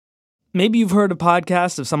Maybe you've heard a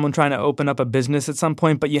podcast of someone trying to open up a business at some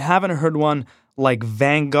point, but you haven't heard one like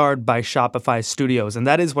Vanguard by Shopify Studios, and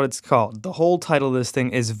that is what it's called. The whole title of this thing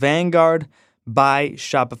is Vanguard by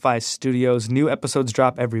Shopify Studios. New episodes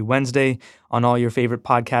drop every Wednesday on all your favorite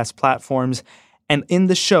podcast platforms, and in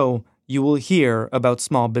the show, you will hear about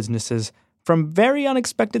small businesses from very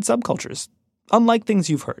unexpected subcultures, unlike things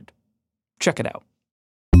you've heard. Check it out.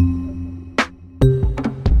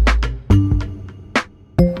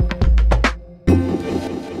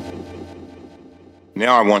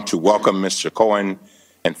 Now I want to welcome Mr. Cohen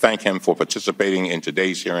and thank him for participating in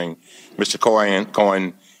today's hearing. Mr.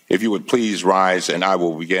 Cohen, if you would please rise, and I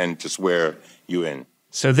will begin to swear you in.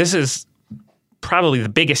 So this is probably the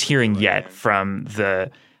biggest hearing yet from the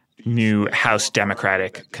new House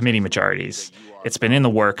Democratic committee majorities. It's been in the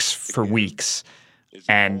works for weeks,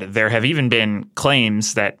 and there have even been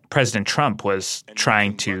claims that President Trump was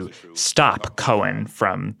trying to stop Cohen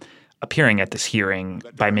from appearing at this hearing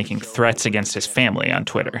by making threats against his family on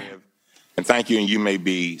Twitter. And thank you, and you may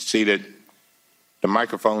be seated. The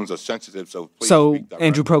microphones are sensitive, so please speak directly.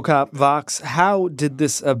 Andrew Prokop, Vox, how did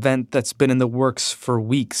this event that's been in the works for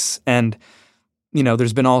weeks, and,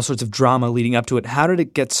 there's been all sorts of drama leading up to it, how did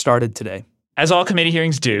it get started today? As all committee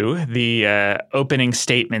hearings do, the opening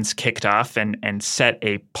statements kicked off and set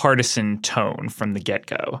a partisan tone from the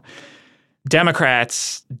get-go.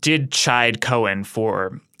 Democrats did chide Cohen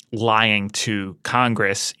for lying to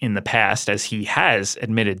Congress in the past, as he has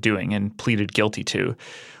admitted doing and pleaded guilty to,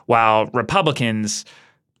 while Republicans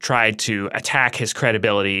tried to attack his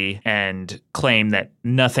credibility and claim that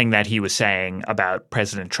nothing that he was saying about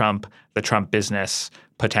President Trump, the Trump business,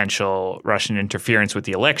 potential Russian interference with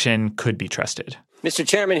the election could be trusted. Mr.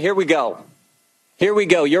 Chairman, here we go. Here we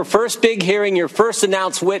go. Your first big hearing, your first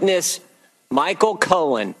announced witness, Michael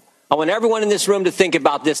Cohen. I want everyone in this room to think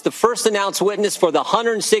about this. The first announced witness for the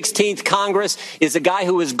 116th Congress is a guy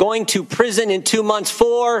who is going to prison in 2 months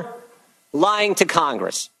for lying to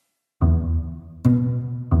Congress.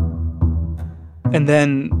 And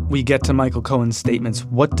then we get to Michael Cohen's statements.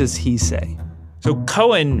 What does he say? So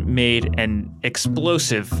Cohen made an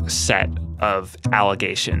explosive set of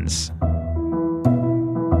allegations.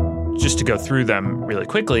 Just to go through them really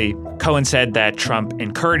quickly, Cohen said that Trump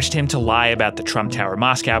encouraged him to lie about the Trump Tower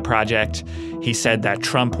Moscow project. He said that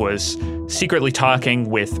Trump was secretly talking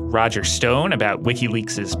with Roger Stone about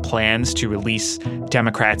WikiLeaks' plans to release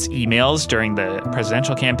Democrats' emails during the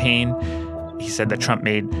presidential campaign. He said that Trump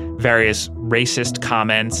made various racist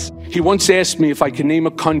comments. He once asked me if I could name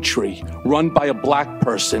a country run by a black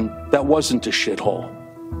person that wasn't a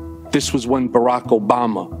shithole. This was when Barack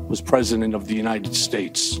Obama was president of the United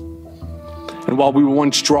States. And while we were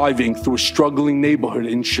once driving through a struggling neighborhood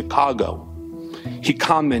in Chicago, he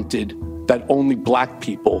commented that only black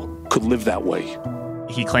people could live that way.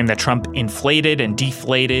 He claimed that Trump inflated and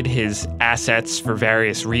deflated his assets for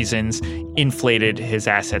various reasons, inflated his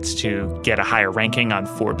assets to get a higher ranking on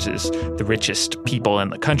Forbes's The Richest People in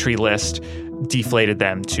the Country list, deflated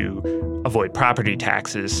them to avoid property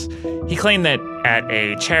taxes. He claimed that at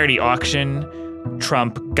a charity auction,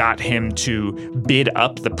 Trump got him to bid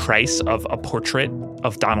up the price of a portrait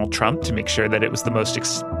of Donald Trump to make sure that it was the most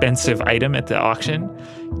expensive item at the auction.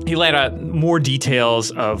 He laid out more details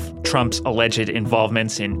of Trump's alleged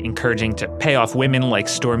involvements in encouraging to pay off women like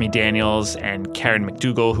Stormy Daniels and Karen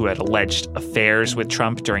McDougal, who had alleged affairs with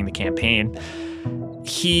Trump during the campaign.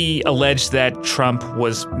 He alleged that Trump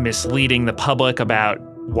was misleading the public about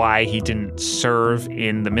why he didn't serve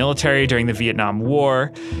in the military during the Vietnam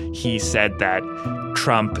War. He said that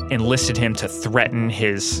Trump enlisted him to threaten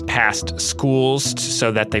his past schools so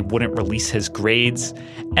that they wouldn't release his grades.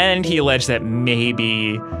 And he alleged that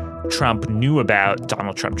maybe Trump knew about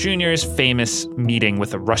Donald Trump Jr.'s famous meeting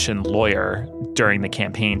with a Russian lawyer during the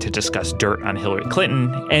campaign to discuss dirt on Hillary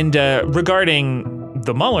Clinton. And regarding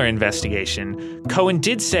the Mueller investigation, Cohen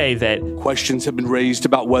did say that questions have been raised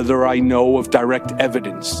about whether I know of direct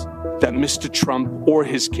evidence that Mr. Trump or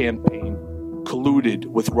his campaign colluded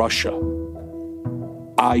with Russia.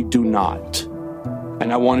 I do not.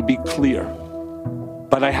 And I want to be clear,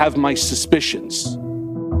 but I have my suspicions.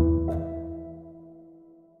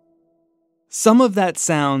 Some of that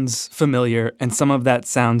sounds familiar and some of that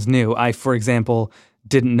sounds new. I, for example,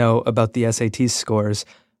 didn't know about the SAT scores.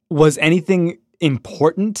 Was anything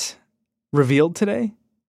important revealed today?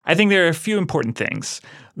 I think there are a few important things.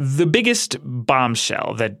 The biggest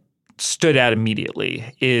bombshell that stood out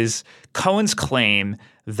immediately is Cohen's claim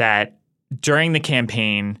that during the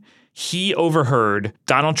campaign, he overheard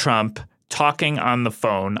Donald Trump talking on the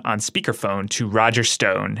phone, on speakerphone, to Roger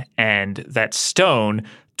Stone, and that Stone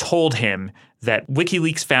told him that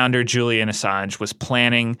WikiLeaks founder Julian Assange was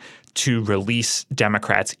planning to release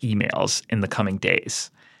Democrats' emails in the coming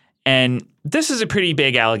days. And this is a pretty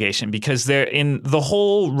big allegation because in the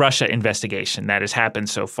whole Russia investigation that has happened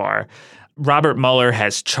so far, Robert Mueller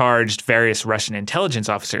has charged various Russian intelligence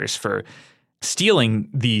officers for stealing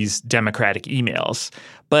these Democratic emails.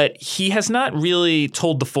 But he has not really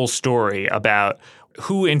told the full story about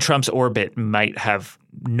who in Trump's orbit might have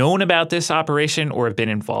known about this operation or have been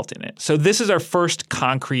involved in it. So this is our first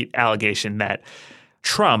concrete allegation that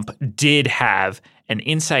Trump did have an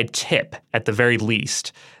inside tip, at the very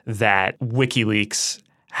least, that WikiLeaks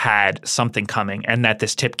had something coming and that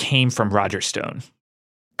this tip came from Roger Stone.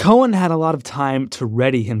 Cohen had a lot of time to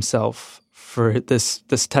ready himself for this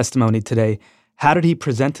testimony today. How did he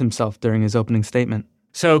present himself during his opening statement?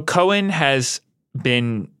 So Cohen has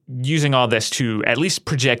been using all this to at least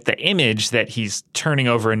project the image that he's turning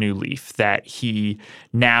over a new leaf, that he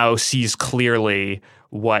now sees clearly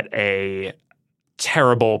what a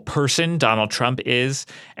terrible person Donald Trump is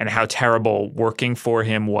and how terrible working for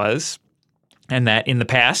him was. And that in the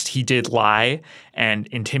past, he did lie and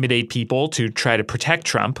intimidate people to try to protect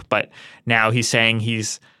Trump. But now he's saying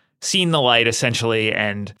he's seen the light, essentially,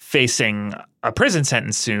 and facing a prison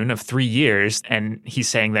sentence soon of 3 years. And he's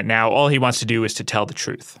saying that now all he wants to do is to tell the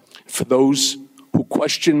truth. For those who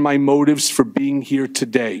question my motives for being here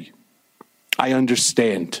today, I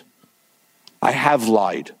understand. I have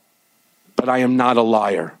lied, but I am not a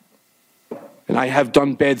liar. And I have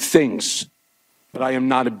done bad things, but I am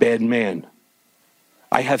not a bad man.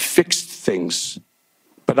 I have fixed things,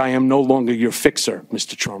 but I am no longer your fixer,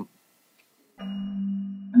 Mr. Trump.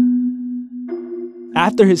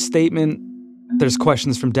 After his statement, there's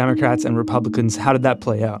questions from Democrats and Republicans. How did that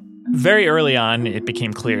play out? Very early on, it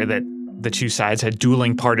became clear that the two sides had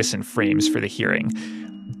dueling partisan frames for the hearing.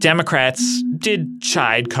 Democrats did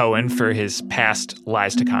chide Cohen for his past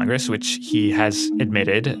lies to Congress, which he has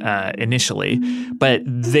admitted initially, but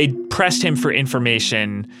they pressed him for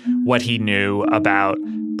information, what he knew about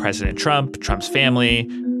President Trump, Trump's family,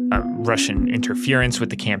 Russian interference with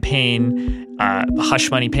the campaign, hush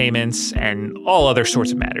money payments, and all other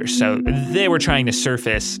sorts of matters. So they were trying to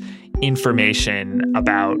surface information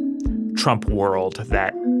about Trump world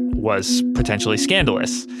that was potentially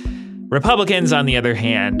scandalous. Republicans, on the other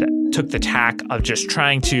hand, took the tack of just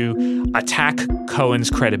trying to attack Cohen's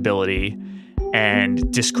credibility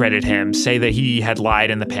and discredit him, say that he had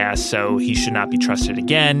lied in the past, so he should not be trusted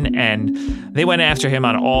again. And they went after him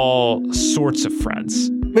on all sorts of fronts.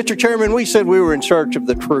 Mr. Chairman, we said we were in search of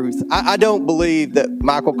the truth. I don't believe that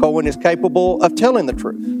Michael Cohen is capable of telling the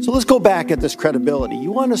truth. So let's go back at this credibility.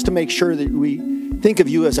 You want us to make sure that we think of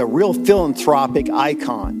you as a real philanthropic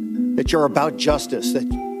icon, that you're about justice, that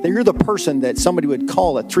you're the person that somebody would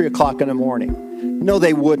call at 3 o'clock in the morning. No,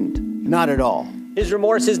 they wouldn't. Not at all. His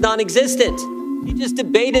remorse is non-existent. He just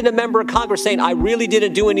debated a member of Congress saying, I really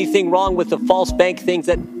didn't do anything wrong with the false bank things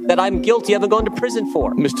that I'm guilty of and going to prison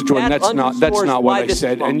for. Mr. Jordan, that's not what I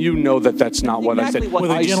said, and you know that that's not what I said.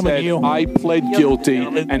 I said I pled guilty,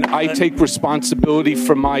 and I take responsibility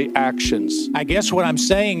for my actions. I guess what I'm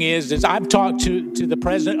saying is I've talked to the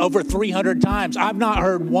president over 300 times. I've not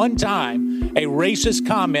heard one time a racist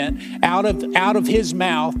comment out of his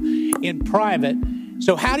mouth in private.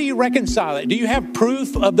 So how do you reconcile it? Do you have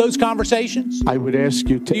proof of those conversations? I would ask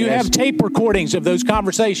you to. Do you have tape recordings of those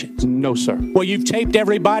conversations? No, sir. Well, you've taped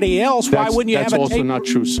everybody else. Why wouldn't you have a tape? That's also not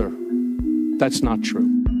true, sir. That's not true.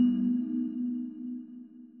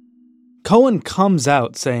 Cohen comes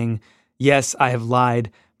out saying, yes, I have lied,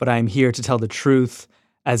 but I am here to tell the truth.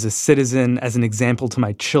 As a citizen, as an example to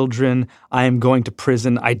my children, I am going to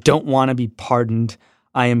prison. I don't want to be pardoned.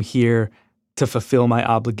 I am here to fulfill my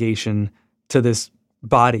obligation to this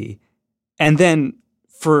body. And then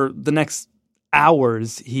for the next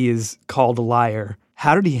hours, he is called a liar.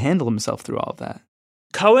 How did he handle himself through all of that?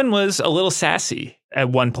 Cohen was a little sassy. At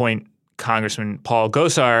one point, Congressman Paul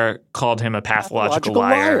Gosar called him a pathological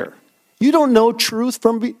liar. You don't know truth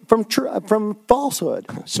from falsehood.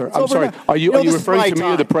 Sir, I'm sorry. Are you referring to me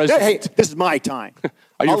or the president? Hey, this is my time.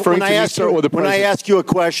 Are you referring to me, sir, or the president? When I ask you a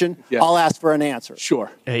question, yeah, I'll ask for an answer. Sure.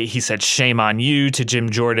 He said, shame on you to Jim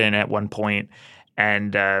Jordan at one point.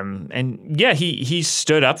 And yeah, he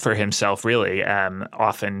stood up for himself, really,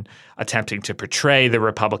 often attempting to portray the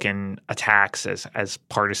Republican attacks as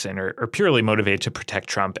partisan or purely motivated to protect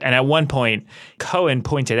Trump. And at one point, Cohen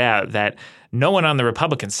pointed out that no one on the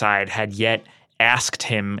Republican side had yet asked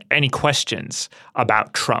him any questions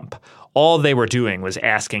about Trump. All they were doing was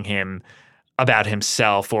asking him about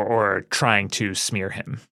himself or trying to smear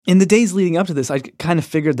him. In the days leading up to this, I kind of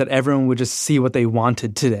figured that everyone would just see what they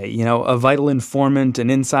wanted today. You know, a vital informant, an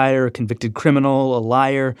insider, a convicted criminal, a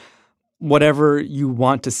liar, whatever you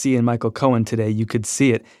want to see in Michael Cohen today, you could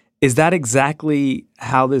see it. Is that exactly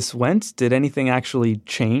how this went? Did anything actually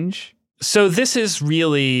change? So this is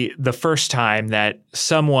really the first time that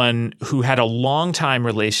someone who had a long-time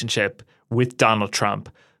relationship with Donald Trump,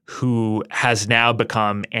 who has now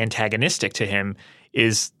become antagonistic to him,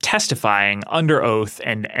 is testifying under oath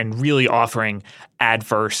and really offering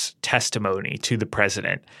adverse testimony to the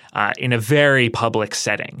president in a very public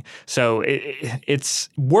setting. So it's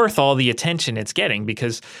worth all the attention it's getting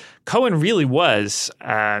because Cohen really was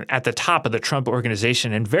at the top of the Trump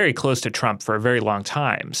organization and very close to Trump for a very long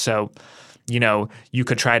time. So, you know, you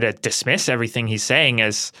could try to dismiss everything he's saying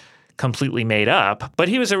as completely made up, but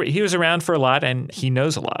he was around for a lot and he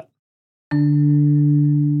knows a lot.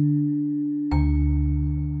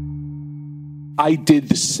 I did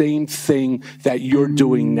the same thing that you're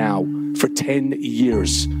doing now for 10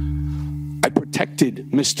 years. I protected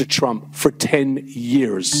Mr. Trump for 10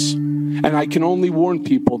 years. And I can only warn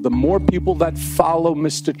people, the more people that follow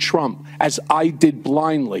Mr. Trump, as I did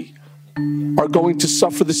blindly, are going to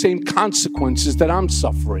suffer the same consequences that I'm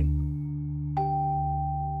suffering.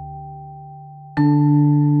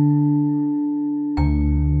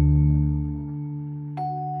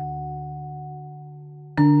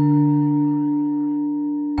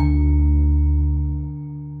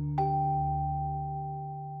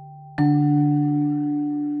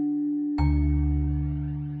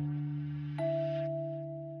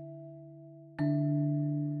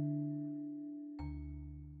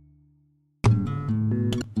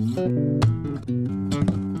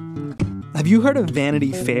 Have you heard of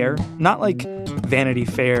Vanity Fair? Not like Vanity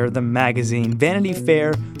Fair, the magazine. Vanity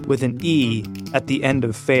Fair with an E at the end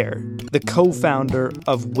of fair. The co-founder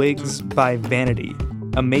of Wigs by Vanity,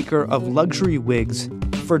 a maker of luxury wigs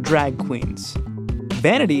for drag queens.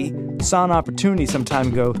 Vanity saw an opportunity some time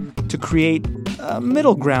ago to create a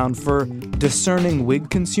middle ground for discerning wig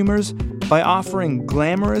consumers by offering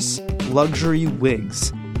glamorous luxury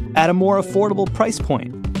wigs at a more affordable price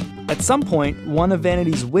point. At some point, one of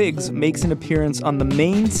Vanity's wigs makes an appearance on the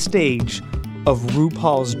main stage of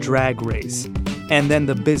RuPaul's Drag Race, and then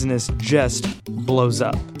the business just blows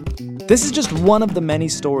up. This is just one of the many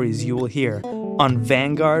stories you will hear on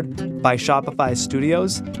Vanguard by Shopify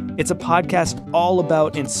Studios. It's a podcast all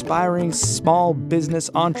about inspiring small business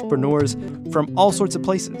entrepreneurs from all sorts of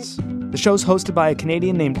places. The show's hosted by a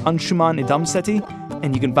Canadian named Anshuman Idamseti,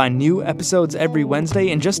 and you can find new episodes every Wednesday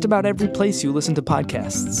in just about every place you listen to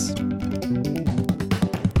podcasts.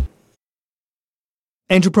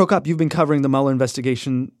 Andrew Prokop, you've been covering the Mueller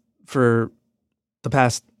investigation for the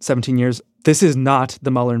past 17 years. This is not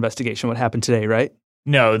the Mueller investigation, what happened today, right?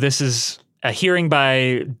 No, this is a hearing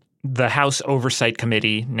by the House Oversight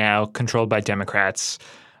Committee, now controlled by Democrats.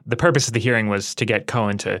 The purpose of the hearing was to get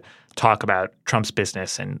Cohen to talk about Trump's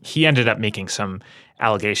business, and he ended up making some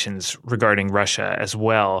allegations regarding Russia as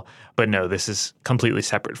well. But no, this is completely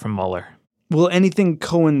separate from Mueller. Will anything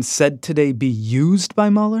Cohen said today be used by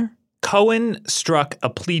Mueller? Cohen struck a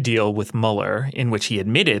plea deal with Mueller in which he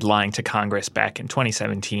admitted lying to Congress back in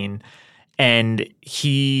 2017, and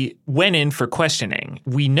he went in for questioning.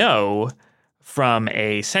 We know from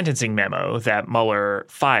a sentencing memo that Mueller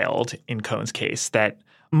filed in Cohen's case that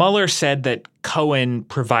Mueller said that Cohen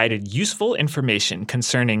provided useful information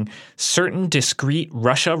concerning certain discrete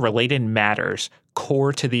Russia-related matters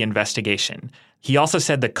core to the investigation. He also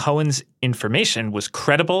said that Cohen's information was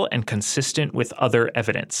credible and consistent with other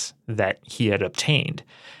evidence that he had obtained.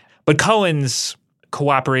 But Cohen's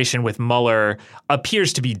cooperation with Mueller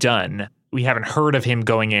appears to be done. We haven't heard of him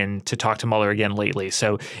going in to talk to Mueller again lately,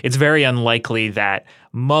 so it's very unlikely that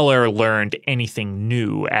Mueller learned anything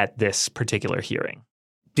new at this particular hearing.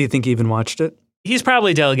 Do you think he even watched it? He's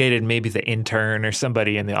probably delegated maybe the intern or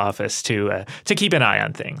somebody in the office to keep an eye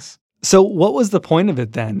on things. So what was the point of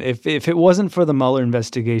it then? If it wasn't for the Mueller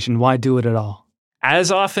investigation, why do it at all?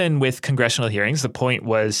 As often with congressional hearings, the point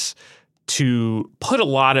was to put a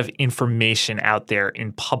lot of information out there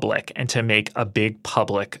in public and to make a big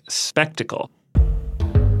public spectacle.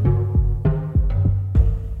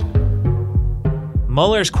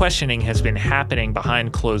 Mueller's questioning has been happening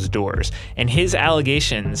behind closed doors, and his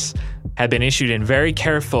allegations have been issued in very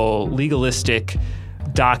careful, legalistic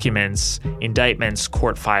documents, indictments,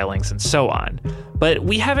 court filings, and so on. But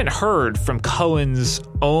we haven't heard from Cohen's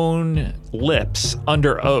own lips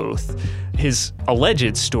under oath his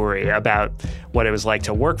alleged story about what it was like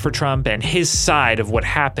to work for Trump and his side of what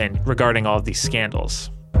happened regarding all of these scandals.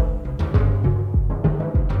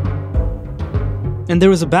 And there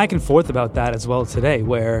was a back and forth about that as well today,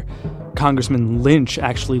 where Congressman Lynch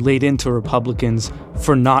actually laid into Republicans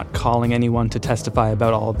for not calling anyone to testify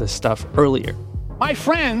about all of this stuff earlier. My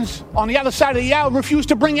friends on the other side of the aisle refused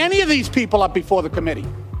to bring any of these people up before the committee.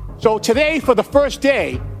 So today, for the first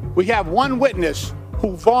day, we have one witness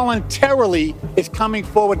who voluntarily is coming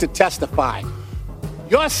forward to testify.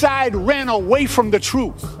 Your side ran away from the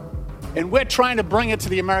truth, and we're trying to bring it to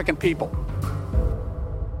the American people.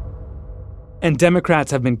 And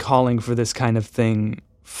Democrats have been calling for this kind of thing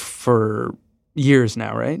for years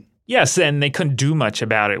now, right? Yes, and they couldn't do much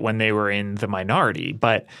about it when they were in the minority.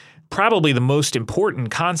 But probably the most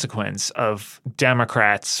important consequence of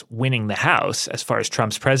Democrats winning the House, as far as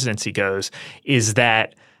Trump's presidency goes, is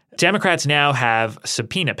that Democrats now have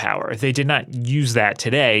subpoena power. They did not use that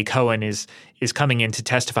today. Cohen is coming in to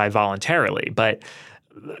testify voluntarily, but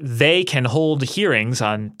they can hold hearings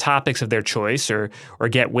on topics of their choice or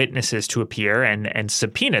get witnesses to appear and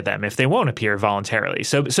subpoena them if they won't appear voluntarily.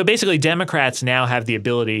 So basically, Democrats now have the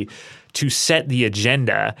ability to set the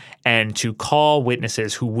agenda and to call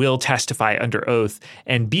witnesses who will testify under oath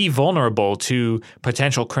and be vulnerable to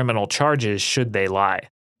potential criminal charges should they lie.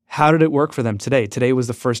 How did it work for them today? Today was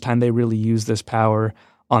the first time they really used this power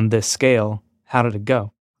on this scale. How did it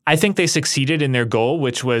go? I think they succeeded in their goal,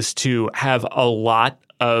 which was to have a lot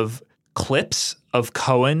of clips of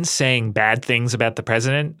Cohen saying bad things about the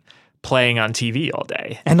president playing on TV all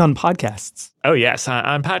day. And on podcasts. Oh, yes,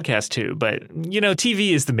 on podcasts too. But,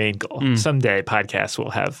 TV is the main goal. Someday podcasts will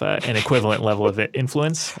have an equivalent level of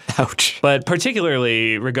influence. Ouch. But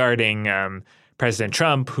particularly regarding President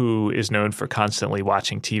Trump, who is known for constantly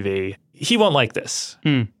watching TV, he won't like this.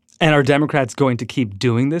 And are Democrats going to keep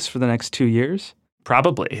doing this for the next 2 years?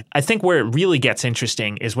 Probably. I think where it really gets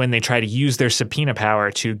interesting is when they try to use their subpoena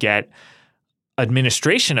power to get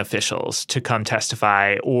administration officials to come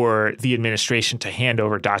testify or the administration to hand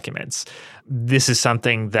over documents. This is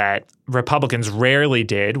something that Republicans rarely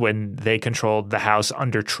did when they controlled the House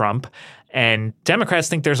under Trump. And Democrats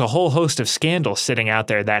think there's a whole host of scandals sitting out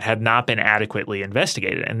there that have not been adequately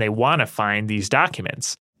investigated, and they want to find these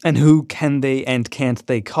documents. And who can they and can't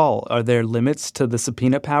they call? Are there limits to the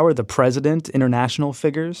subpoena power? The president, international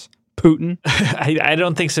figures, Putin? I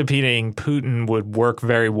don't think subpoenaing Putin would work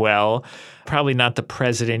very well. Probably not the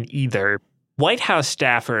president either. White House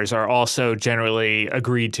staffers are also generally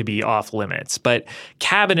agreed to be off limits, but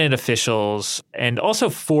cabinet officials and also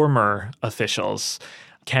former officials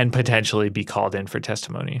can potentially be called in for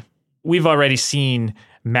testimony. We've already seen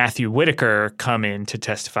Matthew Whitaker come in to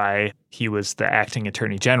testify. He was the acting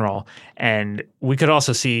attorney general. And we could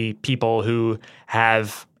also see people who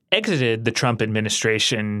have exited the Trump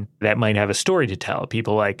administration that might have a story to tell.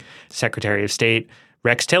 People like Secretary of State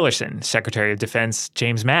Rex Tillerson, Secretary of Defense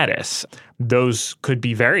James Mattis. Those could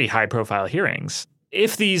be very high-profile hearings.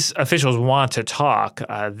 If these officials want to talk,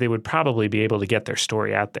 they would probably be able to get their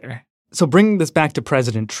story out there. So bringing this back to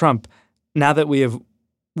President Trump, now that we have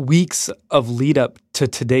weeks of lead up to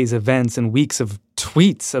today's events and weeks of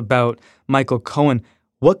tweets about Michael Cohen,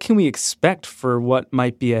 what can we expect for what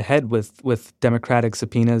might be ahead with Democratic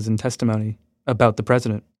subpoenas and testimony about the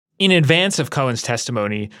president? In advance of Cohen's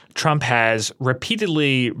testimony, Trump has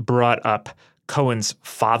repeatedly brought up Cohen's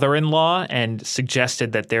father-in-law and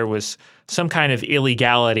suggested that there was some kind of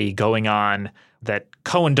illegality going on that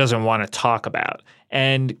Cohen doesn't want to talk about.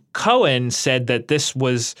 And Cohen said that this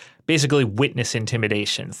was basically witness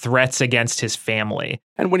intimidation, threats against his family.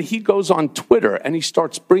 And when he goes on Twitter and he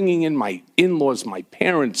starts bringing in my in-laws, my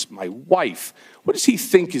parents, my wife, what does he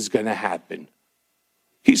think is going to happen?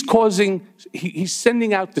 He's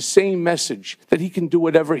sending out the same message that he can do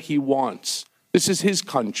whatever he wants. This is his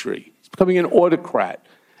country. He's becoming an autocrat.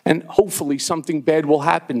 And hopefully something bad will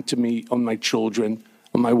happen to me, on my children,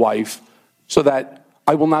 on my wife, so that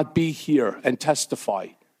I will not be here and testify.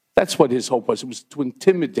 That's what his hope was. It was to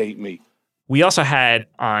intimidate me. We also had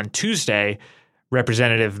on Tuesday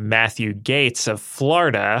Representative Matthew Gaetz of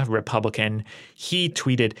Florida, Republican. He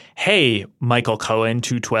tweeted, "Hey, Michael Cohen,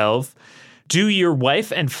 212. Do your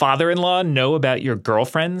wife and father-in-law know about your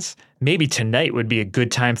girlfriends? Maybe tonight would be a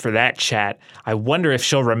good time for that chat. I wonder if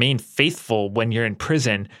she'll remain faithful when you're in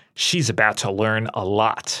prison. She's about to learn a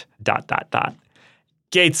lot, ...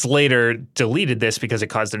 Gaetz later deleted this because it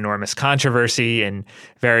caused enormous controversy, and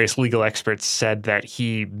various legal experts said that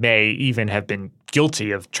he may even have been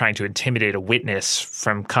guilty of trying to intimidate a witness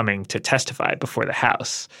from coming to testify before the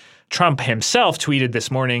House. Trump himself tweeted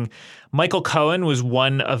this morning, "Michael Cohen was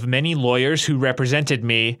one of many lawyers who represented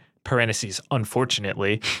me parentheses,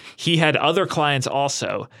 unfortunately, he had other clients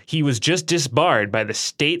also. He was just disbarred by the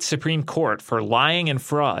state Supreme Court for lying and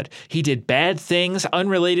fraud. He did bad things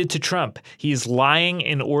unrelated to Trump. He is lying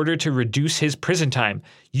in order to reduce his prison time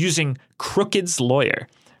using Crooked's lawyer.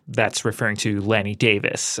 That's referring to Lanny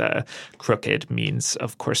Davis. Crooked means,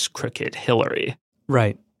 of course, Crooked Hillary.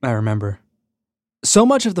 Right, I remember. So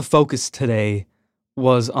much of the focus today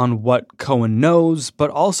was on what Cohen knows, but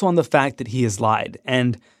also on the fact that he has lied.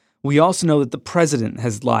 And we also know that the president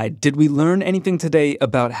has lied. Did we learn anything today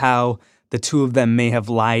about how the two of them may have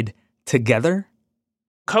lied together?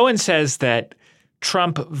 Cohen says that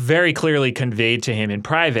Trump very clearly conveyed to him in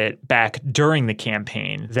private back during the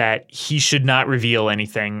campaign that he should not reveal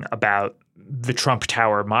anything about the Trump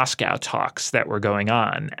Tower Moscow talks that were going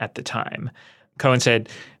on at the time. Cohen said,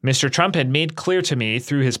 Mr. Trump had made clear to me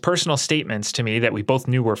through his personal statements to me that we both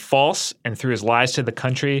knew were false, and through his lies to the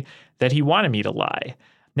country that he wanted me to lie.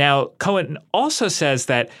 Now, Cohen also says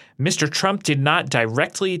that Mr. Trump did not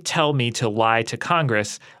directly tell me to lie to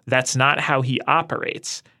Congress. That's not how he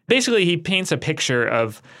operates. Basically, he paints a picture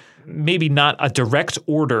of maybe not a direct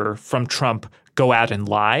order from Trump, go out and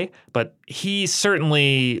lie, but he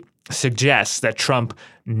certainly suggests that Trump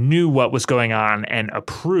knew what was going on and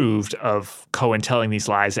approved of Cohen telling these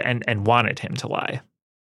lies and wanted him to lie.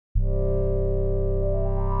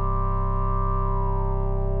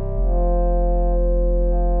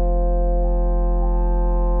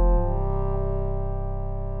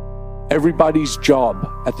 Everybody's job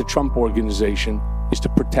at the Trump Organization is to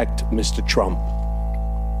protect Mr. Trump.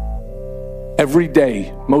 Every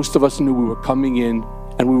day, most of us knew we were coming in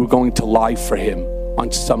and we were going to lie for him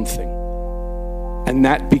on something. And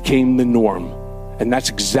that became the norm. And that's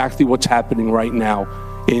exactly what's happening right now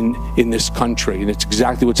in this country. And it's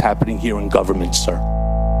exactly what's happening here in government, sir.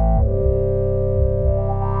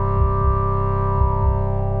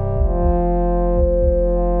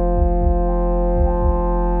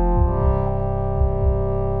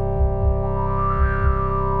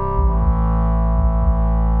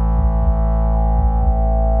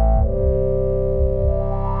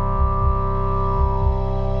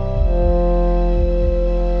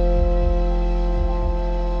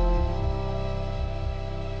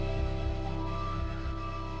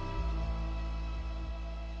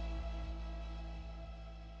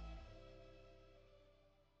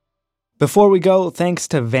 Before we go, thanks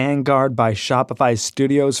to Vanguard by Shopify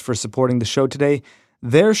Studios for supporting the show today.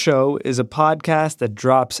 Their show is a podcast that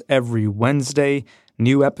drops every Wednesday.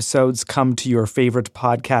 New episodes come to your favorite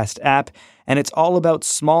podcast app, and it's all about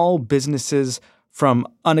small businesses from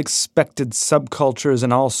unexpected subcultures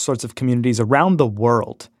and all sorts of communities around the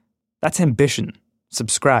world. That's ambition.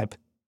 Subscribe.